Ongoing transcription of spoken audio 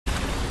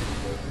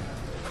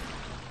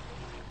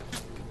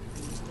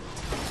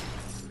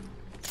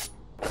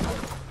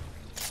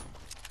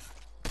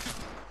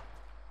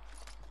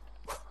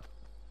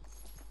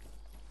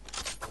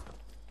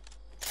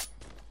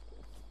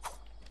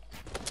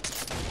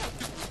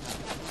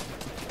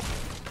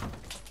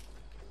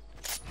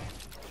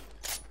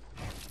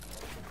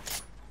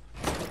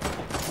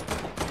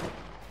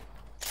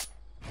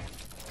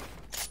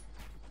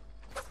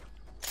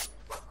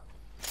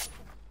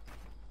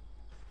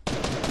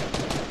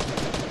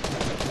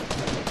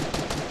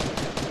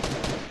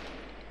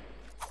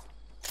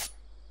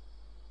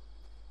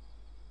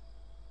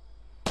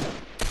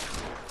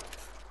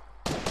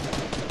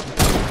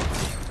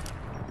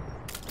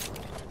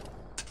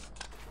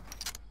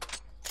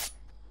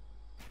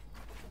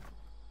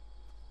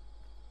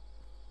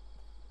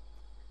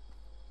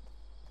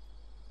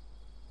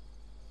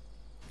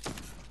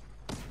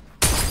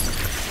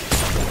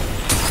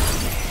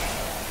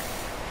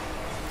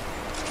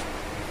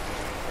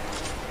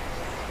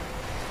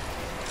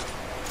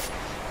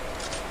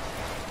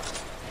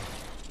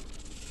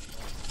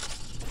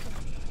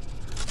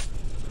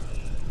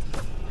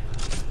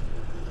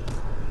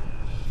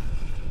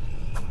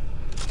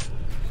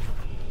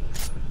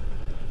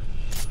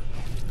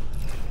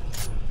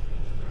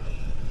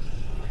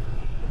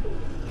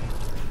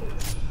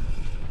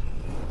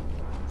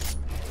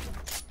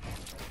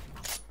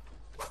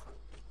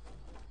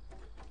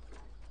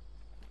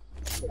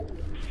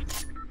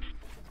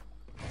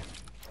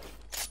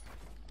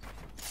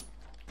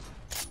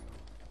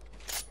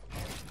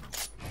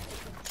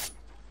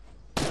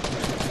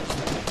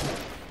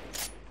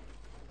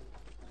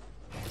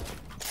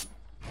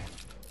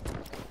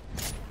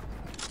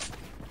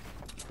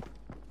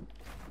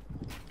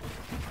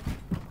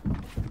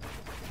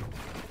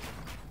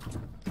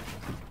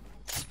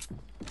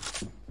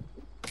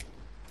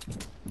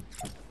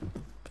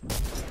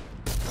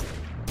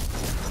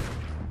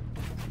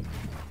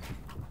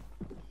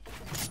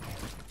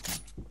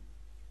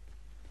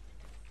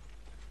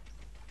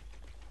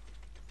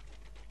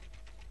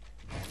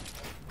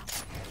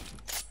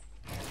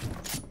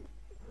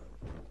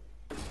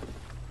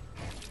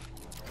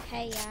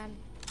Hey, Jan.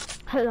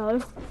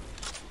 Hello.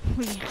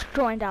 You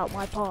joined out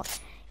my part.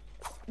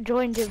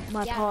 Joined in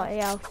my party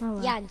out of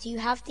nowhere. Jan, do you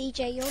have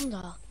DJ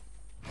Yonder?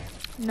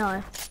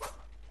 No.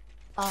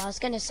 I was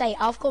gonna say,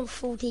 I've gone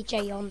full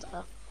DJ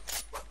Yonder.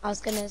 I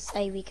was gonna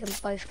say we can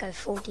both go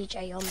full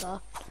DJ Yonder.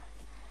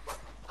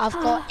 I've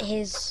got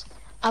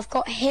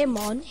him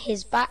on,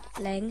 his back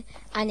bling,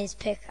 and his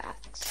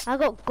pickaxe. I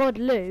got God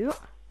loot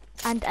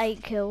and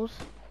 8 kills.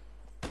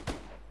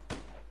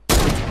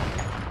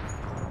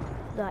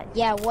 Like,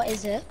 yeah, what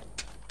is it?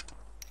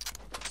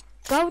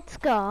 Gold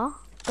scar,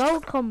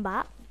 gold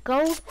combat,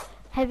 gold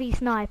heavy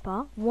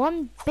sniper,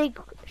 1 big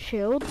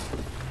shield,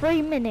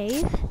 3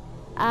 minis,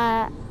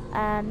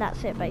 and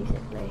that's it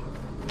basically.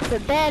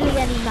 But barely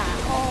any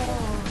mats.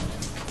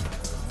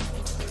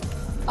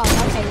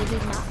 Oh, okay, we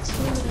need mats.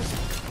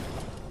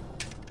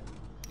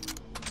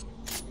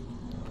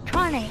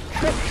 Trying to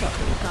trick shot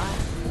this guy.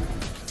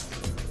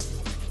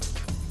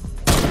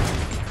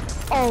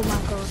 Oh my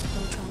god, so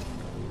close.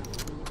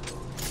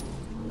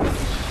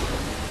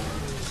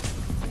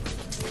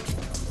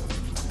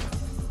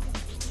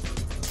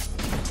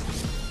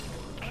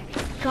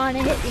 Trying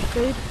to hit this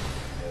dude.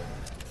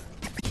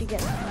 She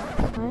gets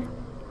no.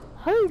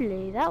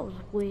 Holy, that was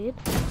weird.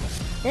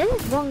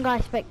 There's one guy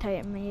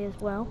spectating me as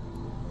well.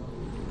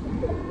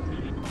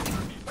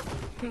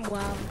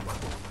 Wow.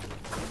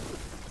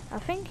 I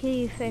think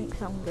he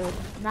thinks I'm good.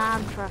 Nah,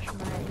 I'm trash,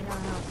 mate. You know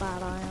how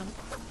bad I am.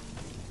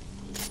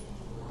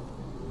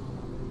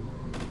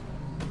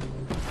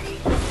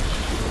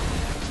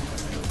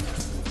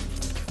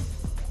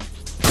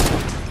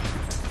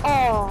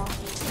 Oh!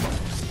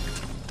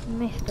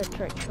 Missed a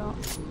trick shot.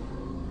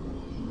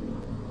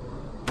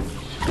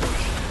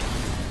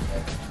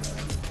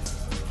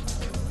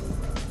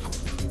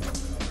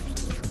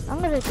 I'm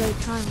gonna go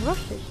try and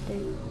rush this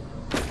dude.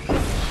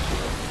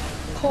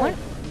 Cool.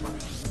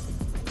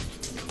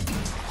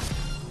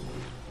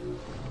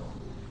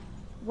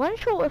 One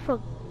shot with a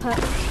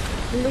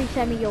blue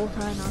semi, your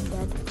turn, I'm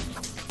dead.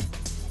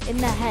 In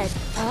the head.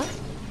 Huh?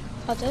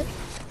 Pardon?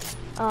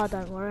 Oh,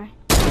 don't worry.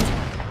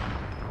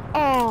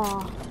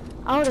 Oh,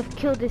 I would have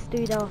killed this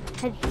dude off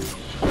head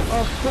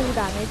or full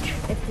damage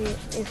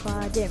if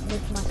I didn't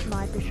miss my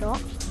sniper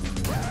shot.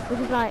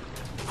 Because like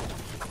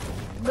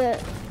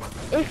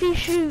if you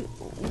shoot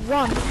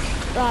once,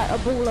 like a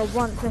baller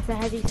once with a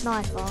heavy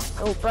sniper,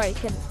 it'll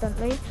break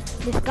instantly.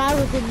 This guy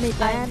was in mid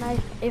air,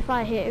 and if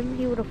I hit him,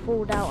 he would have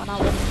fallen out, and I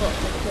would have got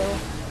the kill.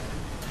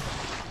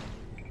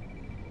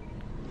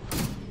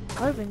 That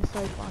would have been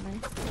so funny.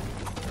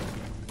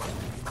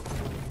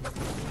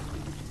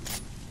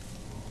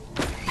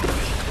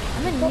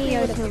 I'm in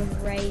Neo to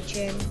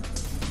raging.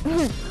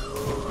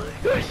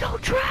 You're so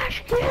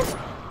trash! Yes!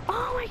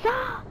 Oh my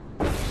god!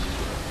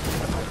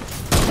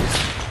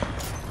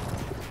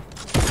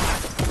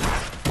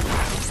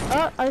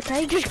 Oh,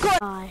 okay, just got.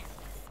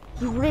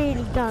 He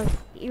really does.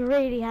 He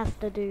really has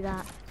to do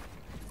that.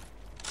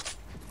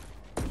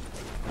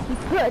 He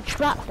put a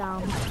trap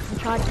down and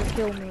tried to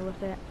kill me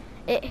with it.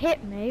 It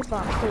hit me,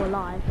 but I'm still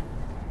alive.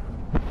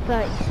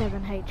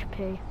 37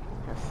 HP.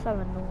 That's so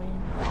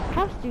annoying.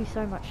 Traps do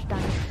so much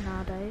damage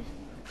nowadays.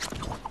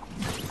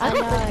 I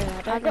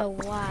don't know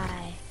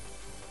why.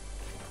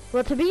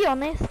 Well, to be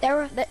honest,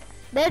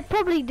 they'd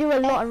probably do a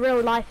lot in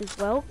real life as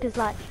well, because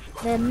like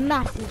they're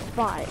massive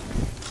spikes.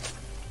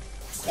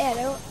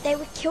 Yeah, they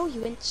would kill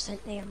you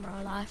instantly in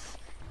real life.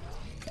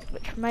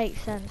 Which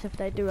makes sense if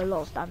they do a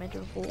lot of damage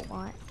in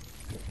Fortnite.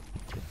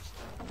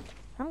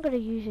 I'm gonna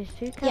use this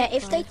 2 campfires. Yeah,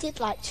 if they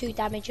did like 2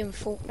 damage in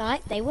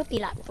Fortnite, they would be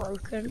like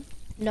broken.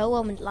 No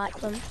one would like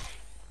them.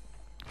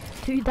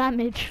 2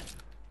 damage.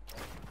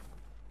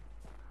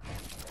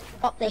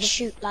 But they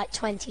shoot like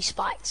 20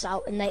 spikes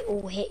out and they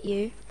all hit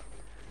you.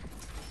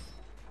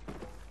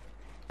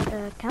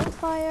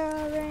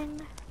 Campfire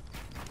ring.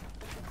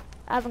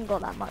 I haven't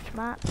got that much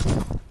mats.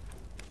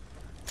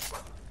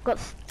 Got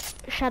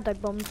shadow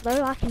bombs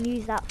though. I can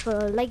use that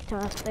for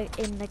later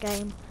in the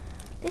game.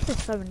 This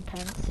is so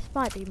intense. This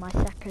might be my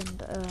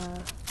second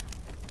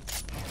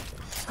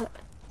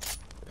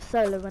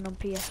solo win on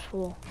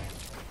PS4.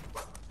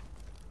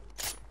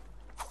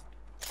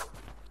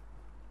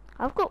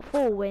 I've got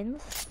 4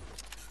 wins.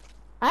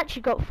 I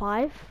actually got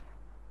 5,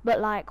 but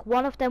like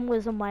one of them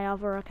was on my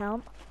other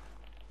account.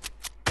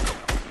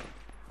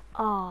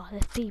 Ah,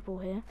 there's people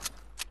here.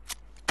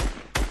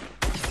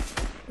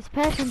 This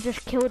person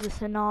just killed a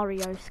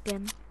scenario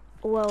skin.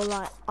 Well,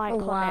 like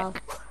iconic. Oh, wow.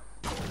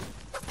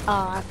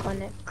 Oh,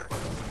 iconic.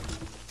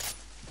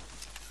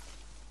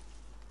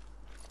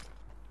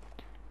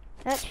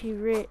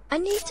 Actually, I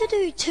need to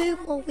do 2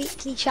 more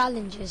weekly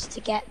challenges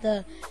to get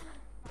the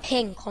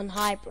pink on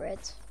hybrid.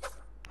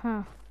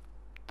 Huh.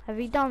 Have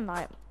you done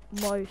like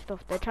most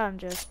of the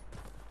challenges?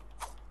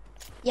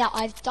 Yeah,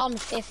 I've done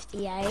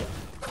 58.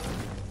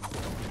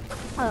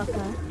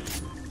 Okay.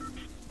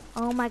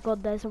 Oh my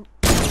god, there's a...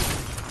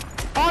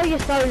 Oh, you're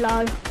so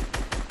low.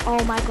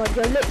 Oh my god,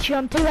 you're literally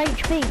on 2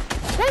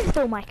 HP. Don't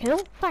steal my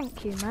kill.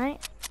 Thank you, mate.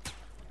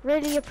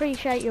 Really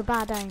appreciate your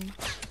bad aim.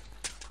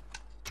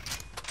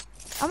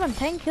 I'm on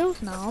 10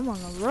 kills now. I'm on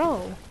a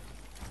roll.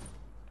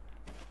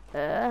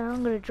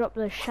 I'm gonna drop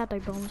those shadow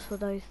bombs for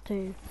those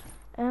two.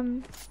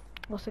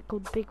 What's it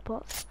called? Big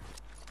pots.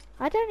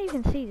 I don't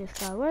even see this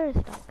guy. Where is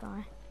that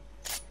guy?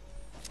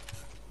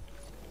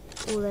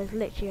 Oh, there's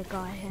literally a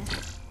guy here.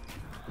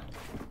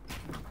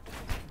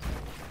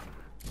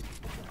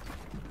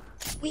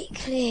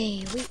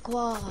 Weekly, week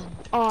 1.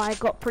 Oh, I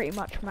got pretty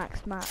much max.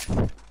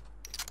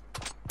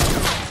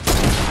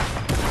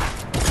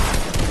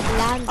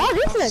 Oh,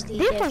 this is a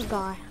different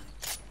guy.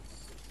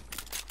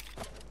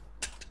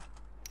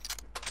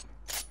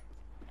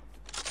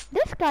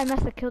 This guy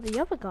must have killed the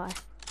other guy.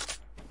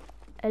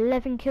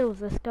 11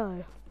 kills, let's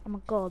go. Oh my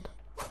god.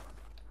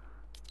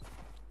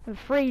 And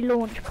 3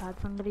 launch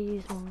pads, I'm gonna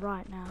use one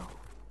right now.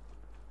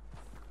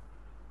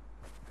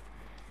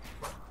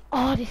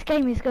 Oh, this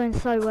game is going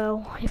so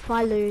well. If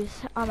I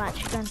lose, I'm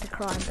actually going to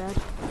cry in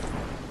bed.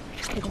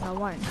 Just kidding, I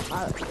won't.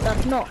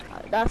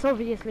 That's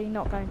obviously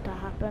not going to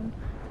happen.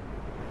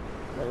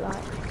 But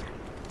like,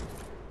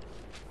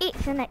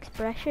 it's an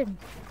expression.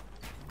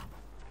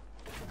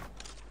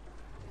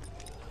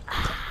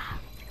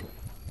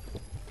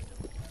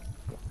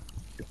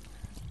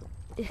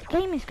 This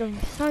game is going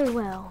so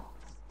well.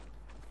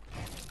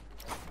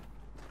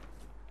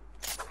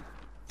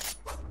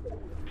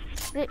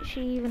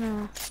 Literally even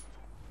a...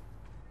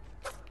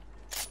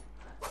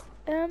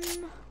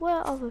 where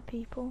are other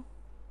people?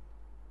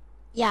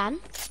 Jan?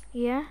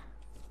 Yeah?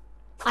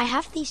 I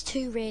have these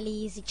 2 really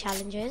easy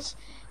challenges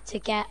to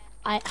get.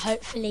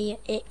 Hopefully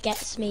it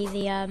gets me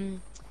the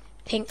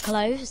pink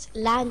clothes.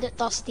 Land at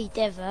Dusty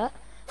Divot.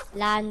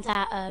 Land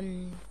at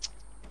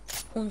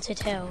Haunted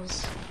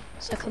Hills.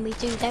 So can we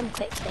do them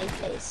quickly,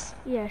 please?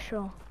 Yeah,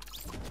 sure.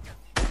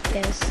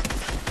 Yes.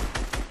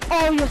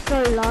 Oh, you're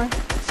so low.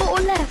 4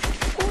 left.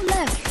 4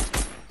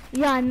 left.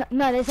 Yeah,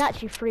 no, there's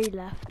actually 3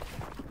 left.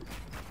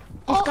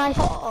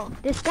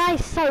 This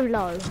guy's so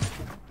low.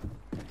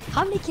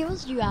 How many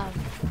kills do you have?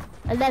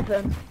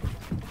 11.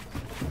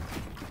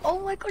 Oh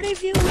my god,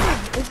 if you win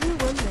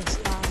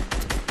this now,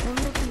 I'm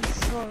gonna be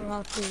so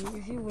happy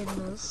if you win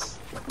this.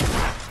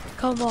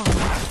 Come on.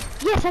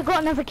 Yes, I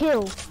got another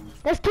kill.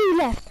 There's 2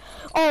 left.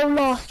 Oh,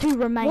 last 2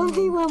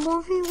 remaining.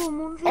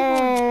 1v1.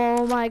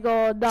 Oh my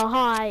god, the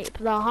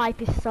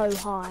hype is so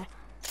high.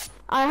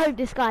 I hope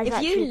this guy's If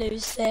actually... you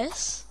lose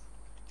this...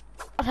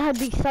 That'd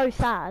be so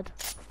sad.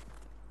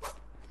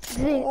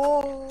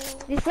 Oh.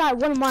 It's like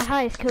one of my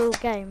highest kill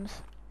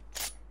games.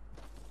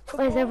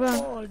 Where's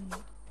everyone?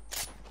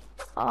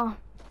 Oh.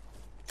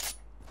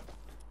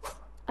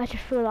 I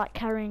just feel like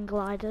carrying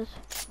gliders.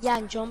 Yeah,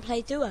 and John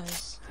play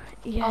duos.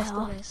 Yeah.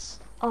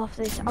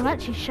 After this. I'm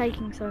actually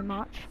shaking so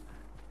much.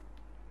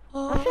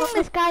 I think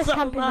this guy's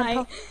camping on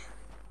top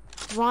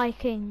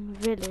Viking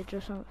village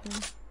or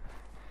something.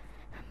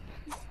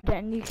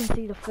 Then you can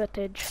see the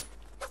footage.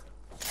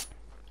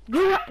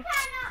 You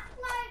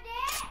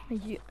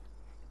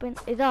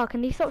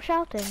can you stop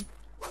shouting?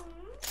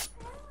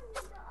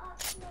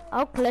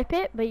 I'll clip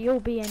it, but you'll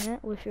be in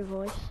it with your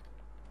voice.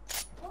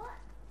 What?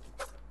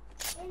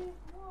 In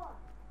what?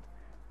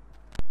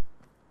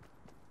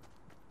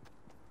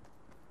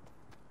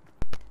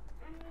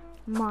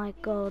 My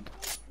god.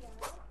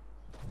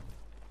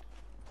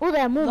 Oh,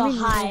 there are more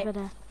minions over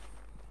there.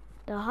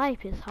 The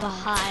hype is high. The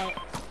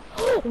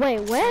hype. Wait,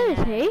 where is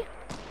he?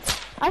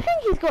 I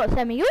think he's got a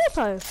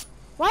semi-auto.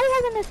 Why are you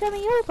having a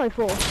semi-auto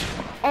for?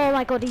 Oh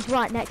my god, he's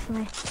right next to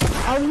me.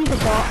 Oh, he's a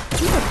bot.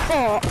 He's a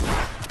bot.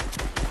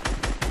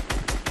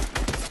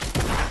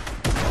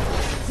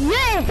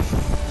 Yes!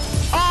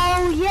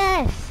 Oh,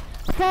 yes!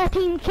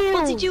 13 kills.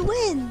 What did you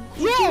win?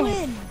 Yes! Did you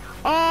win?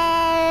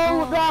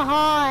 Oh, the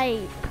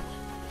hype.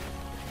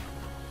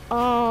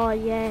 Oh,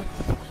 yes.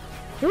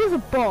 It was a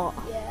bot.